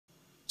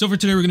So for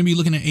today, we're going to be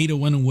looking at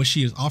Ada-1 and what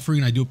she is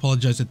offering. I do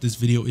apologize that this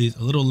video is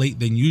a little late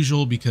than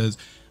usual because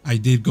I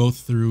did go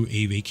through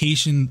a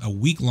vacation, a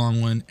week-long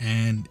one,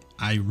 and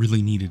I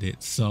really needed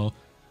it. So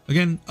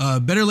again,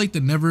 better late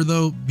than never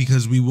though,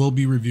 because we will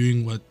be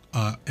reviewing what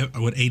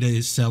Ada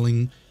is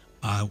selling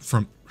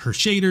from her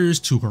shaders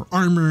to her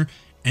armor.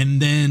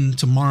 And then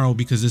tomorrow,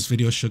 because this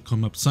video should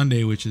come up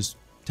Sunday, which is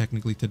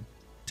technically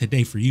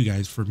today for you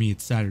guys, for me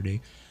it's Saturday.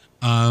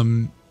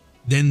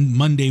 Then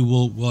Monday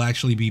we'll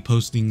actually be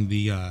posting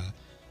the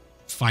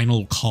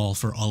final call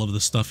for all of the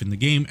stuff in the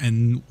game,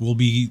 and we'll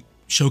be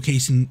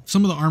showcasing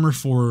some of the armor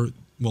for,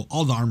 well,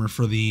 all the armor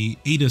for the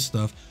Ada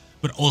stuff,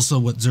 but also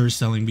what Xur's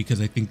selling, because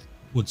I think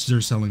what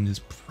Xur's selling is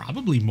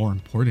probably more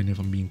important, if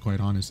I'm being quite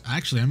honest.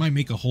 Actually, I might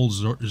make a whole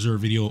Xur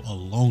video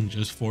alone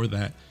just for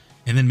that,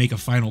 and then make a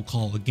final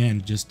call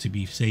again just to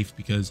be safe,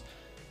 because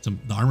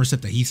the armor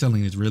set that he's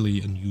selling is really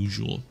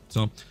unusual.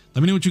 So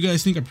let me know what you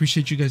guys think. I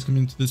appreciate you guys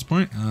coming to this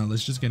point.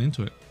 Let's just get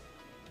into it.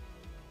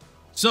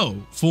 So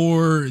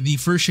for the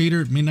first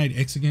shader, Midnight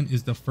Hexagon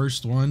is the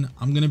first one.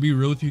 I'm gonna be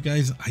real with you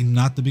guys. I'm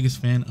not the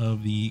biggest fan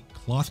of the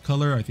cloth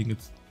color. I think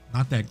it's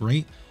not that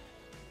great,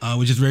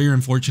 which is very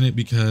unfortunate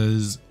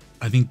because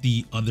I think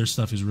the other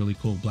stuff is really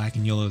cool. Black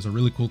and yellow is a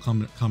really cool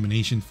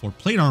combination for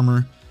plate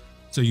armor.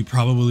 So you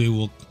probably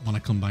will want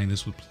to combine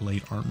this with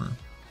plate armor.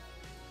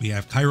 We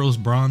have Kairos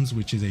Bronze,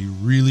 which is a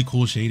really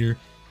cool shader.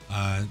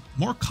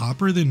 More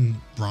copper than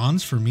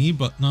bronze for me,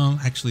 but no,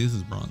 actually this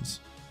is bronze.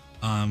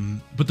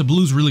 But the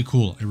blue is really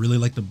cool. I really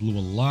like the blue a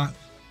lot.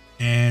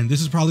 And this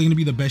is probably going to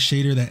be the best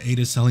shader that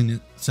Ada is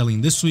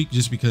selling this week,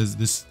 just because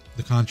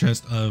the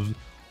contrast of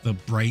the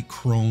bright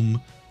chrome,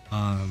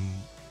 well,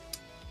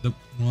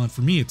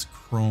 for me it's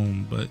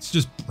chrome, but it's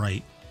just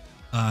bright.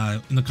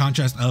 And the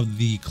contrast of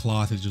the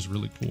cloth is just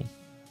really cool.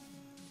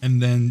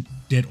 And then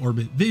Dead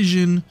Orbit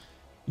Vision,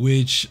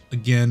 which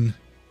again,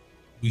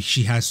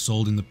 she has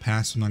sold in the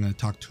past. I'm not going to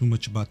talk too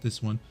much about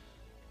this one,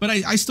 but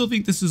I still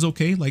think this is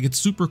okay. Like, it's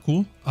super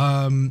cool.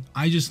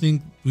 I just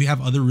think we have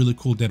other really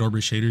cool Dead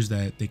Orbit shaders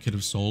that they could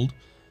have sold,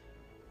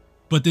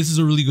 but this is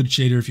a really good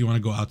shader if you want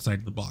to go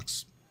outside the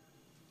box.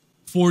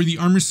 For the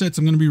armor sets,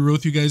 I'm going to be real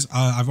with you guys.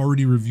 I've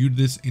already reviewed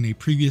this in a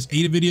previous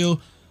Ada video,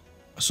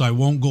 so I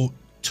won't go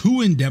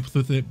too in depth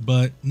with it,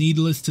 but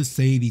needless to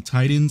say, the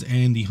Titans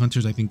and the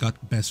Hunters I think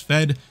got best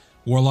fed.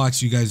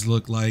 Warlocks, you guys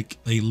look like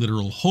a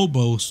literal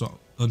hobo, so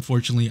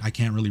unfortunately I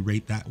can't really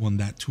rate that one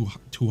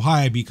too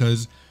high,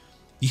 because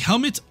the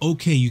helmet's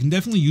okay. You can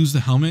definitely use the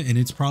helmet and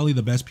it's probably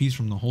the best piece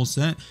from the whole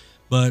set,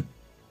 but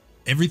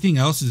everything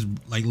else is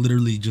like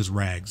literally just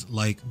rags.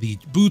 Like the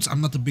boots,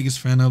 I'm not the biggest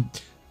fan of.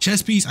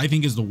 Chest piece I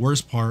think is the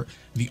worst part.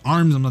 The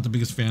arms I'm not the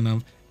biggest fan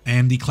of,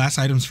 and the class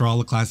items for all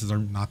the classes are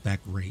not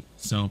that great.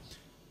 So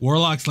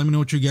Warlocks, let me know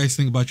what you guys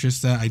think about your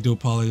set. I do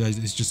apologize,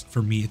 it's just,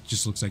 for me it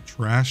just looks like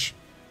trash.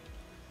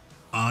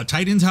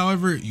 Titans,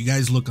 however, you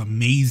guys look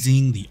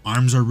amazing. The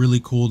arms are really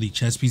cool, the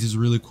chest piece is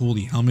really cool,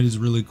 the helmet is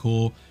really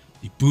cool,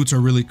 the boots are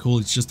really cool.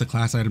 It's just a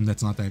class item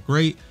that's not that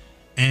great,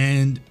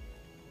 and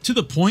to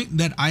the point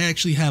that I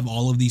actually have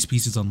all of these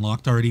pieces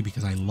unlocked already,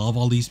 because I love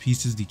all these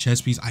pieces. The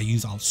chest piece I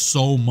use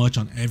so much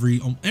on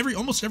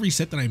almost every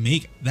set that I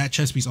make. That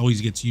chest piece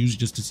always gets used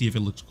just to see if it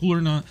looks cool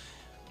or not.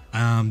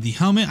 The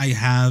helmet I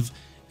have,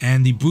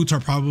 and the boots are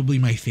probably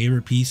my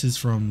favorite pieces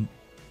from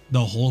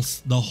the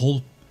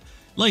whole.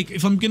 Like,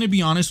 if I'm gonna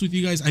be honest with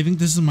you guys, I think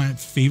this is my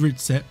favorite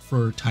set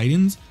for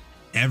Titans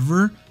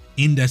ever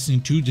in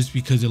Destiny 2, just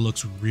because it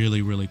looks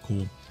really, really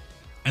cool.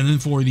 And then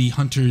for the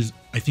Hunters,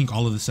 I think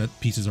all of the set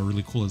pieces are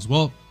really cool as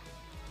well.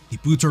 The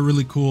boots are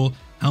really cool,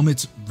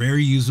 helmet's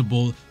very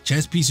usable,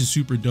 chest piece is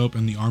super dope,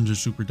 and the arms are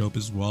super dope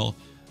as well.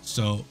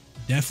 So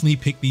definitely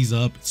pick these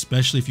up,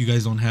 especially if you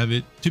guys don't have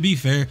it. To be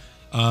fair,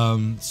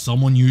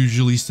 someone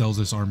usually sells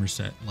this armor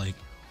set. Like,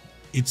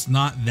 it's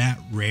not that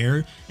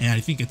rare, and I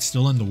think it's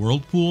still in the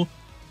world pool.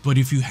 But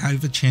if you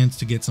have a chance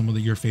to get some of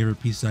your favorite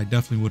pieces, I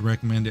definitely would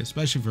recommend it,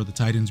 especially for the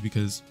Titans,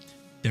 because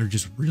they're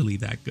just really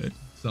that good.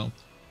 So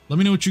let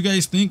me know what you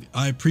guys think.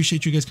 I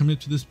appreciate you guys coming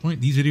up to this point.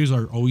 These videos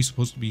are always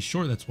supposed to be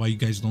short. That's why you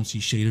guys don't see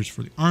shaders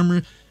for the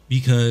armor,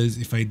 because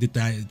if I did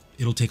that,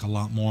 it'll take a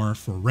lot more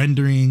for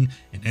rendering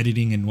and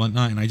editing and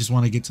whatnot. And I just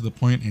want to get to the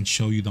point and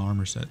show you the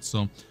armor set.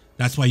 So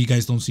that's why you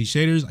guys don't see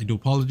shaders. I do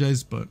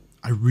apologize, but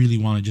I really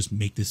want to just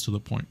make this to the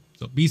point.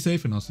 So be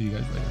safe, and I'll see you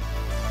guys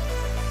later.